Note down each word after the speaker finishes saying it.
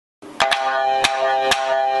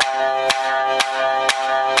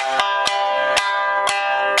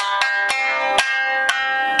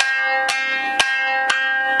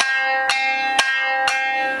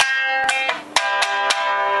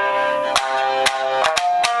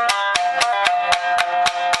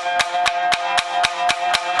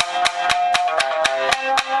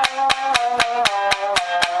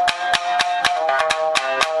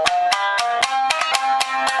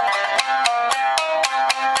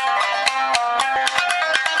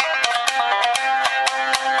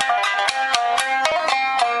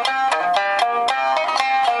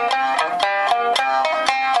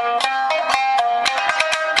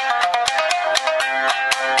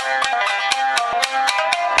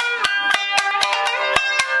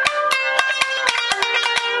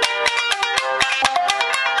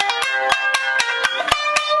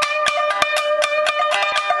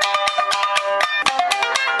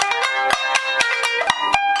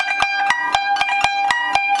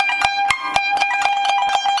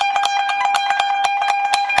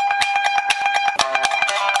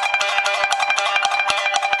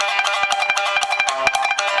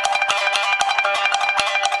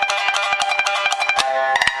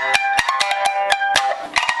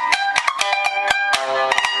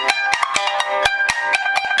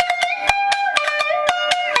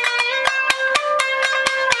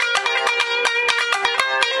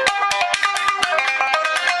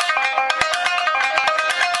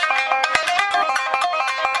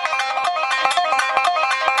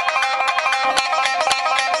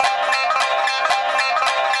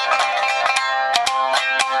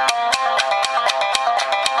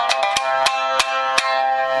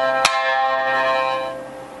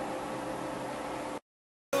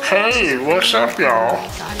Hey, what's up, y'all?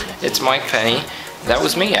 It's Mike Penny. That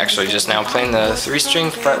was me actually just now playing the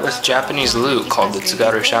 3-string fretless Japanese lute called the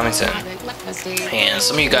Tsugaru Shamisen. And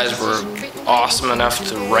some of you guys were awesome enough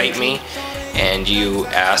to write me, and you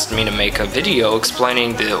asked me to make a video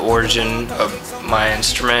explaining the origin of my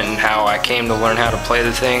instrument and how I came to learn how to play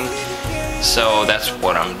the thing. So that's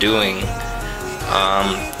what I'm doing.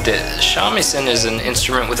 The shamisen is an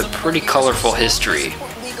instrument with a pretty colorful history.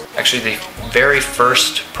 Actually, the very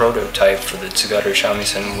first prototype for the Tsugaru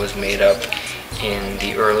Shamisen was made up in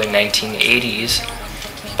the early 1980s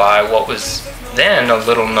by what was then a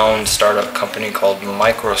little-known startup company called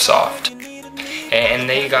Microsoft. And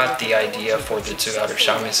they got the idea for the Tsugaru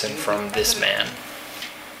Shamisen from this man,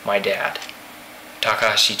 my dad,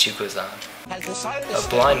 Takahashi Chikusan, a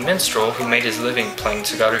blind minstrel who made his living playing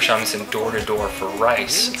Tsugaru Shamisen door-to-door for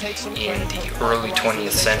rice in the early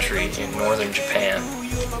 20th century in northern Japan.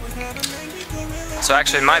 So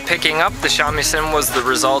actually my picking up the shamisen was the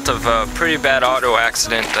result of a pretty bad auto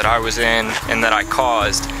accident that I was in and that I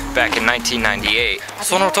caused back in 1998.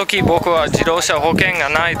 その時僕は自動車保険が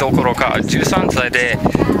ないどころか13歳で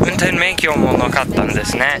運転免許もなかったんで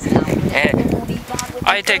すね。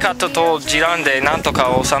相手方と睨んでなんと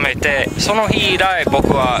か収めて、その日以来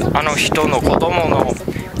僕はあの人の子供の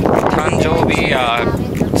誕生日や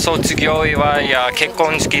卒業祝いや結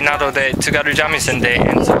婚式などで津軽三味線で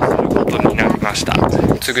演奏することになりました。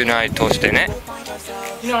償いとしてね。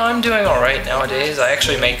You know, I'm doing alright nowadays. I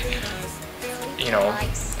actually make,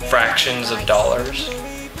 fractions of dollars.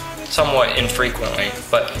 Somewhat infrequently,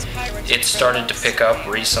 but it started to pick up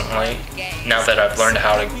recently, now that I've learned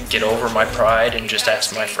how to get over my pride and just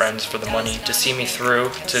ask my friends for the money to see me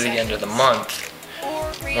through to the end of the month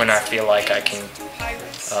when I feel like I can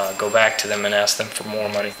go back to them and ask them for more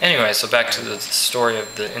money. Anyway, so back to the story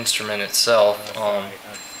of the instrument itself.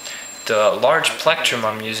 The large plectrum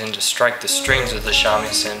I'm using to strike the strings of the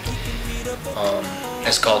shamisen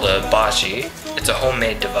is called a bashi. It's a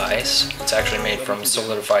homemade device. It's actually made from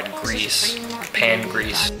solidified grease, pan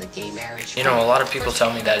grease. You know, a lot of people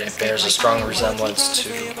tell me that it bears a strong resemblance to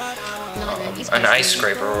an ice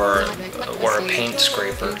scraper or a paint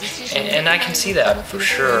scraper, and I can see that for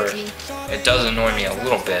sure. It does annoy me a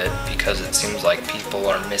little bit because it seems like people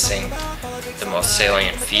are missing the most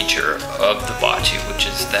salient feature of the bachi, which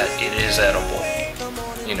is that it is edible.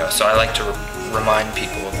 So I like to remind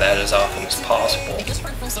people of that as often as possible because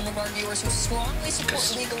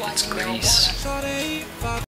it's grease.